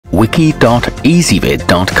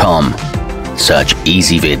wiki.ezvid.com. Search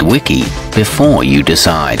Ezvid Wiki before you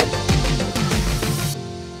decide.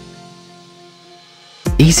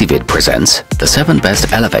 Ezvid presents the 7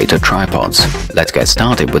 best elevator tripods. Let's get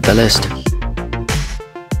started with the list.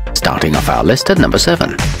 Starting off our list at number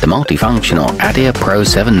 7, the multifunctional adirpro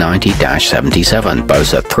 790-77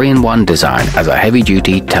 boasts a 3-in-1 design as a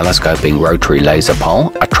heavy-duty telescoping rotary laser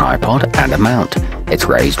pole, a tripod and a mount. Its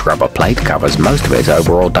raised rubber plate covers most of its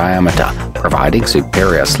overall diameter, providing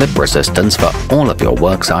superior slip resistance for all of your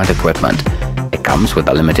worksite equipment. It comes with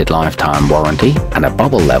a limited lifetime warranty and a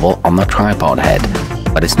bubble level on the tripod head,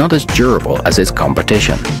 but it's not as durable as its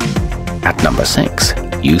competition. At number 6,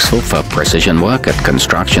 useful for precision work at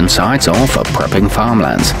construction sites or for prepping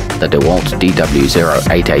farmlands, the dewalt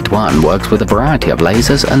DW0881 works with a variety of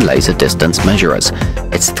lasers and laser distance measurers.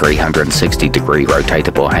 Its 360-degree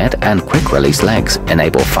rotatable head and quick-release legs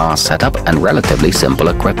enable fast setup and relatively simple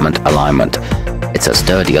equipment alignment. It's a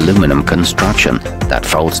sturdy aluminum construction that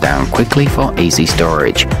folds down quickly for easy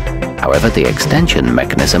storage. However, the extension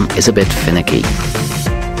mechanism is a bit finicky.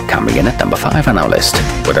 Coming in at number 5 on our list,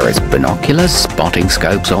 whether it's binoculars, spotting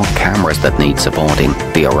scopes or cameras that need supporting,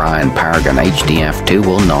 the Orion Paragon HDF2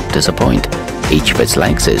 will not disappoint. Each of its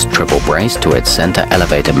legs is triple braced to its center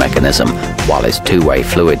elevator mechanism, while its two-way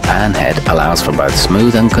fluid pan head allows for both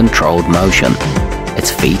smooth and controlled motion.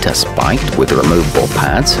 Its feet are spiked with removable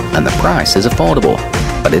pads, and the price is affordable,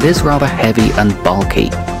 but it is rather heavy and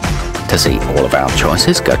bulky. To see all of our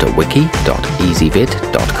choices, go to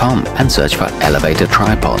wiki.ezvid.com and search for elevator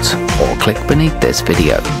tripods, or click beneath this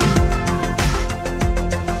video.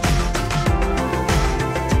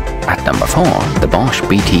 At number 4, the Bosch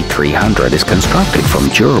BT300 is constructed from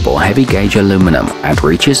durable heavy-gauge aluminum and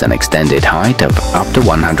reaches an extended height of up to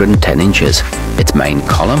 110 inches. Its main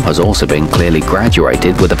column has also been clearly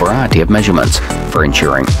graduated with a variety of measurements for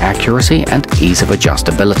ensuring accuracy and ease of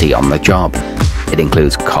adjustability on the job. It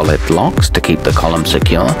includes collet locks to keep the column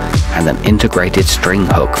secure and an integrated string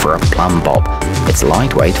hook for a plumb bob. It's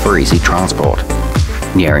lightweight for easy transport.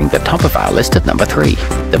 Nearing the top of our list at number 3,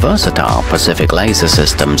 the versatile Pacific Laser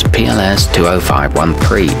Systems PLS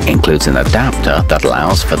 20513 includes an adapter that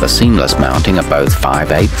allows for the seamless mounting of both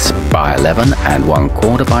 5/8 by 11 and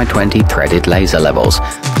 1/4 by 20 threaded laser levels,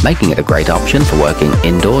 making it a great option for working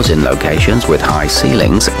indoors in locations with high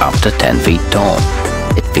ceilings up to 10 feet tall.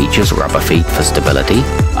 It features rubber feet for stability,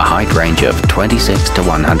 a height range of 26 to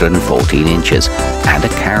 114 inches, and a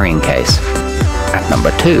carrying case. At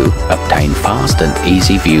number 2, obtain fast and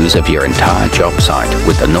easy views of your entire job site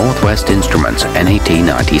with the Northwest Instruments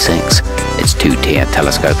NAT96. Its 2-tier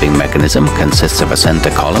telescoping mechanism consists of a center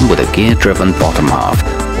column with a gear-driven bottom half,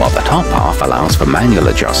 while the top half allows for manual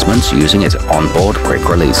adjustments using its onboard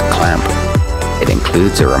quick-release clamp. It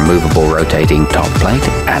includes a removable rotating top plate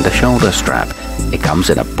and a shoulder strap. It comes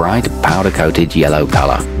in a bright powder-coated yellow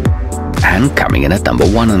color. And coming in at number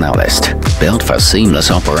 1 on our list, built for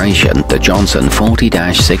seamless operation, the Johnson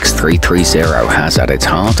 40-6330 has at its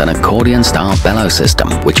heart an accordion-style bellow system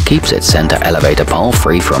which keeps its center elevator pole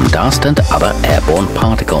free from dust and other airborne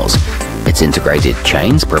particles. Its integrated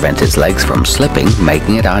chains prevent its legs from slipping,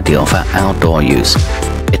 making it ideal for outdoor use.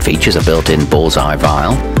 It features a built-in bullseye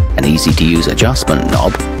vial, an easy-to-use adjustment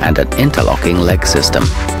knob, and an interlocking leg system.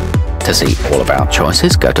 To see all of our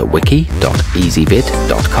choices, go to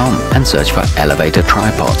wiki.ezvid.com and search for elevator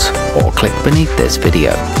tripods, or click beneath this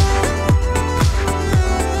video.